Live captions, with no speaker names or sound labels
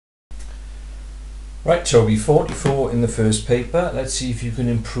Right, Toby, 44 in the first paper. Let's see if you can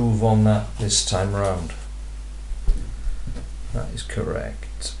improve on that this time around. That is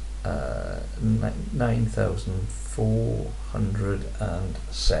correct.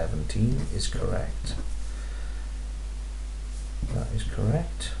 9,417 is correct. That is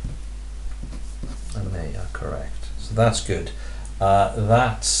correct. And they are correct. So that's good.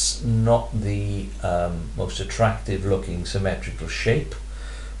 That's not the most attractive looking symmetrical shape.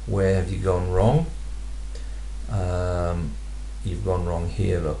 Where have you gone wrong? You've gone wrong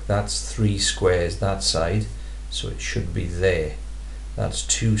here. Look, that's 3 squares that side, so it should be there. That's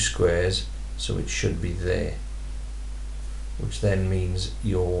 2 squares, so it should be there, which then means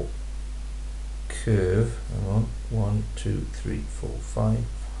your curve, hang on, 1, 2, 3, 4, 5,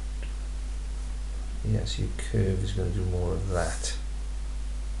 yes, your curve is going to do more of that.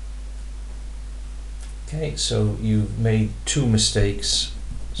 Okay, so you've made 2 mistakes,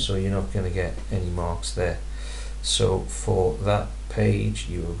 so you're not going to get any marks there. So for that page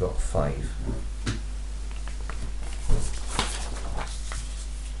you have got 5.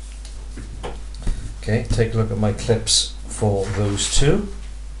 Okay, take a look at my clips for those 2.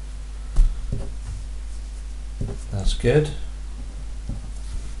 That's good.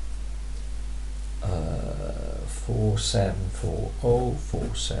 4740,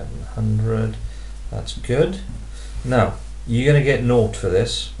 4700. That's good. Now you're going to get 0 for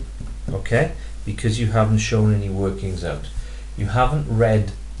this, okay, because you haven't shown any workings out. You haven't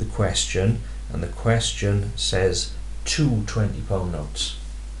read the question, and the question says 2 £20 notes.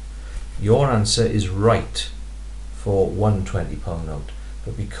 Your answer is right for 1 £20 note,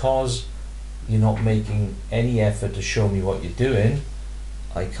 but because you're not making any effort to show me what you're doing,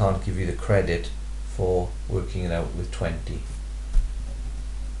 I can't give you the credit for working it out with 20.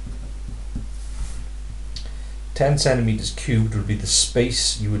 10 centimeters cubed would be the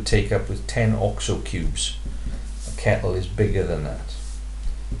space you would take up with 10 OXO cubes. A kettle is bigger than that.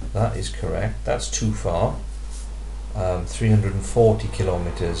 That is correct. That's too far. 340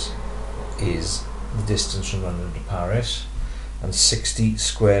 kilometers is the distance from London to Paris, and 60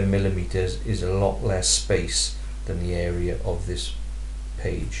 square millimeters is a lot less space than the area of this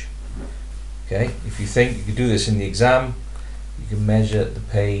page. Okay, if you think you could do this in the exam, you can measure the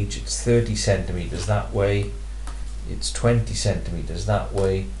page. It's 30 centimeters that way, it's 20 centimeters that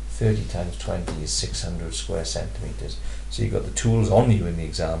way. 30 times 20 is 600 square centimeters. So you've got the tools on you in the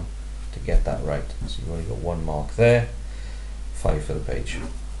exam to get that right. So you've only got 1 mark there. 5 for the page.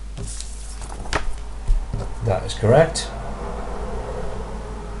 That is correct.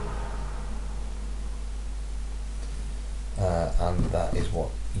 And that is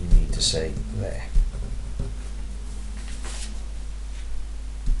what you need to say there.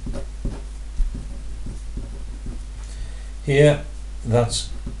 Here, that's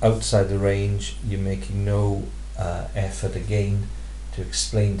outside the range. You're making no effort again to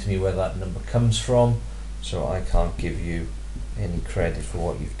explain to me where that number comes from, so I can't give you any credit for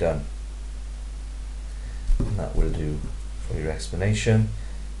what you've done. And that will do for your explanation.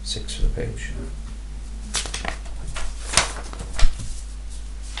 6 for the page.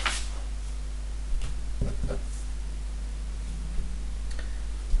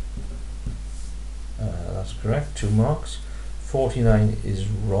 That's correct, 2 marks. 49 is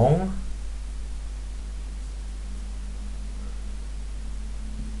wrong.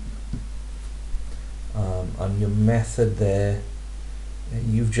 On your method there,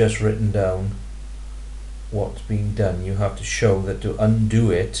 you've just written down what's being done. You have to show that to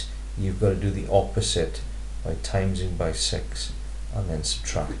undo it, you've got to do the opposite by timesing by 6 and then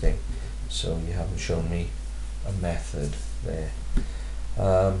subtracting. So you haven't shown me a method there.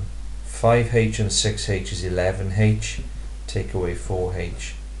 5H and 6H is 11H. Take away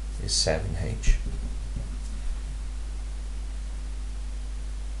 4H is 7H.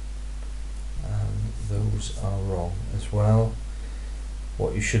 Those are wrong as well.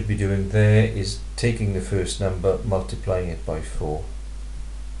 What you should be doing there is taking the first number, multiplying it by 4,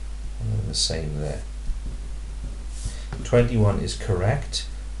 and then the same there. 21 is correct,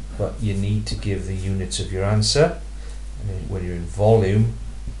 but you need to give the units of your answer, and when you're in volume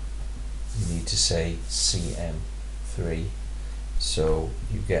you need to say cm3, so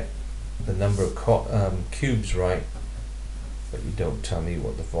you get the number of cubes right, but you don't tell me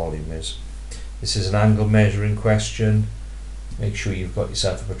what the volume is. This is an angle measuring question. Make sure you've got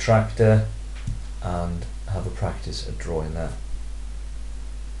yourself a protractor and have a practice at drawing that.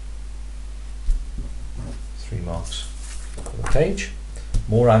 3 marks for the page.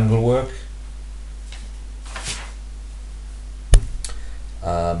 More angle work.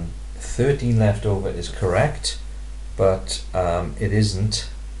 13 left over is correct, but it isn't.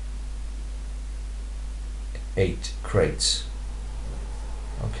 8 crates.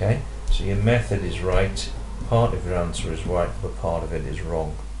 Okay, so your method is right, part of your answer is right, but part of it is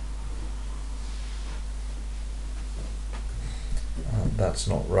wrong. And that's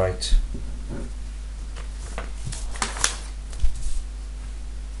not right.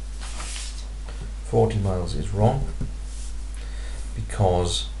 $40 miles is wrong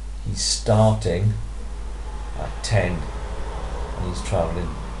because he's starting at 10 and he's travelling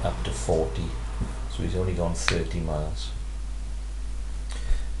up to 40, so he's only gone 30 miles.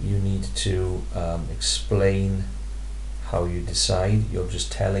 You need to explain how you decide. You're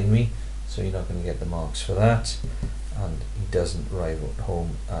just telling me, so you're not going to get the marks for that. And he doesn't arrive at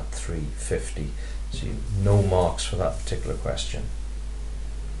home at 3:50, so no marks for that particular question.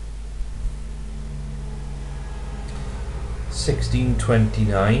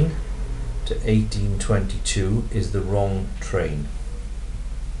 16:29 to 18:22 is the wrong train.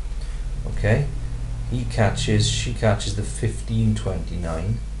 Okay, she catches the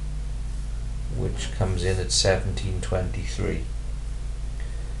 15:29, which comes in at 17:23.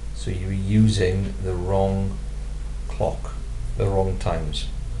 So you're using the wrong clock, the wrong times.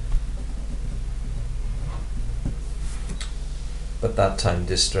 But that time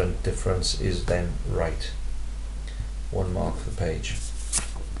difference is then right. 1 mark for the page.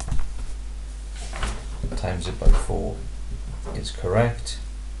 Times it by 4 is correct.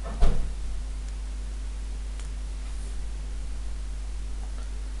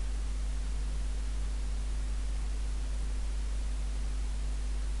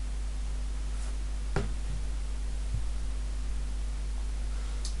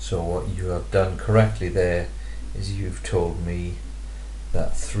 So what you have done correctly there is you've told me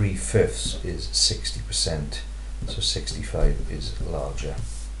that 3/5 is 60%, so 65 is larger.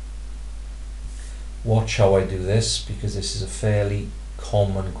 Watch how I do this, because this is a fairly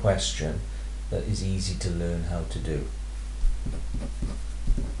common question that is easy to learn how to do.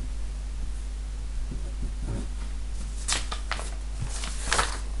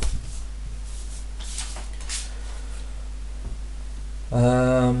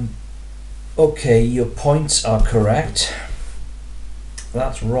 Okay, your points are correct.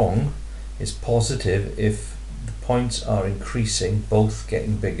 That's wrong. It's positive if the points are increasing, both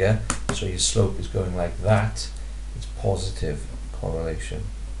getting bigger, so your slope is going like that. It's positive correlation.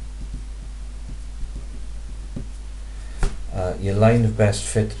 Your line of best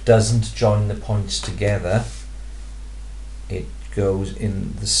fit doesn't join the points together. It goes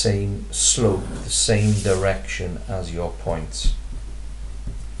in the same slope, the same direction as your points.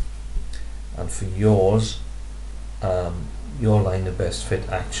 And for yours, your line of best fit,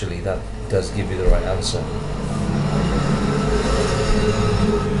 actually that does give you the right answer.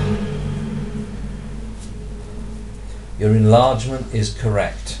 Your enlargement is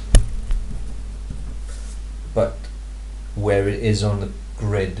correct, but where it is on the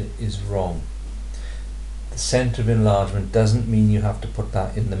grid is wrong. The center of enlargement doesn't mean you have to put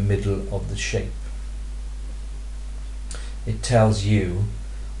that in the middle of the shape. It tells you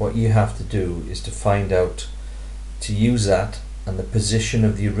what you have to do is to find out, to use that and the position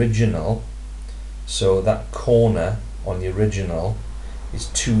of the original, so that corner on the original is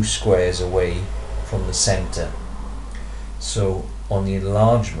 2 squares away from the center. So on the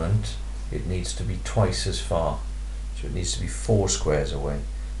enlargement it needs to be twice as far, so it needs to be 4 squares away.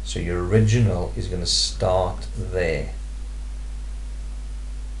 So your original is going to start there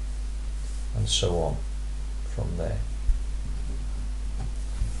and so on from there.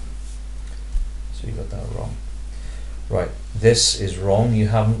 So you got that wrong. Right, this is wrong. You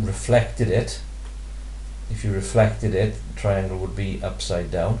haven't reflected it. If you reflected it, the triangle would be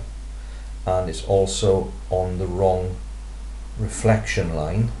upside down, and it's also on the wrong reflection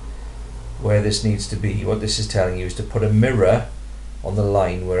line. Where this needs to be, what this is telling you is to put a mirror on the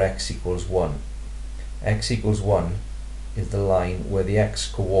line where x equals 1. X equals 1 is the line where the x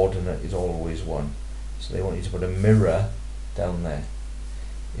coordinate is always 1. So they want you to put a mirror down there.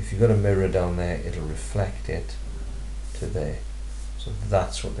 If you've got a mirror down there, it'll reflect it to there. So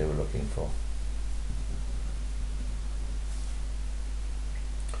that's what they were looking for.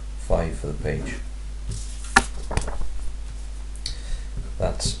 5 for the page.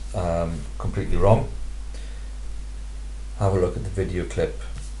 That's completely wrong. Have a look at the video clip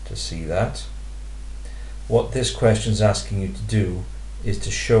to see that. What this question is asking you to do is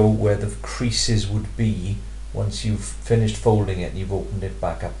to show where the creases would be once you've finished folding it and you've opened it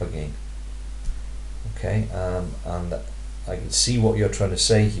back up again. Okay, and I can see what you're trying to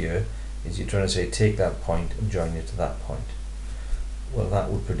say here is you're trying to say take that point and join it to that point. Well, that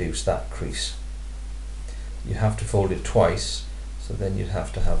would produce that crease. You have to fold it twice, so then you'd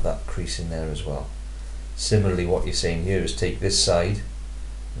have to have that crease in there as well. Similarly, what you're saying here is take this side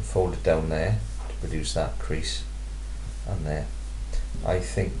and fold it down there to produce that crease, and there. I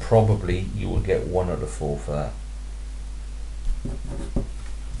think probably you will get 1 out of 4 for that.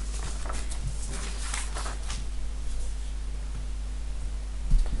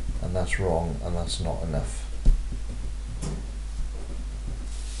 And that's wrong, and that's not enough.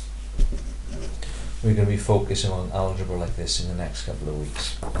 We're going to be focusing on algebra like this in the next couple of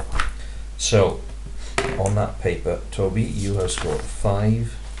weeks. So, on that paper, Toby, you have scored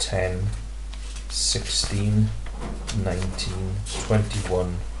 5, 10, 16, 19,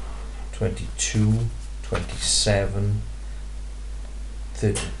 21, 22, 27,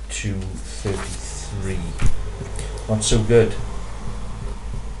 32, 33. Not so good.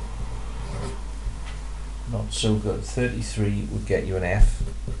 Not so good. 33 would get you an F.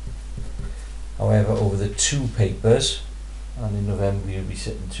 However, over the 2 papers, and in November you'll be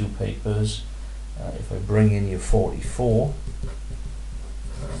sitting 2 papers, if I bring in your 44,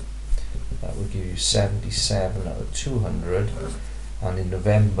 that would give you 77 out of 200, and in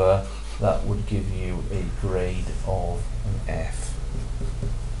November that would give you a grade of an F.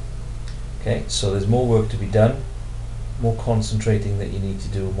 Okay, so there's more work to be done, more concentrating that you need to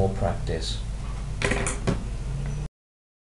do, more practice.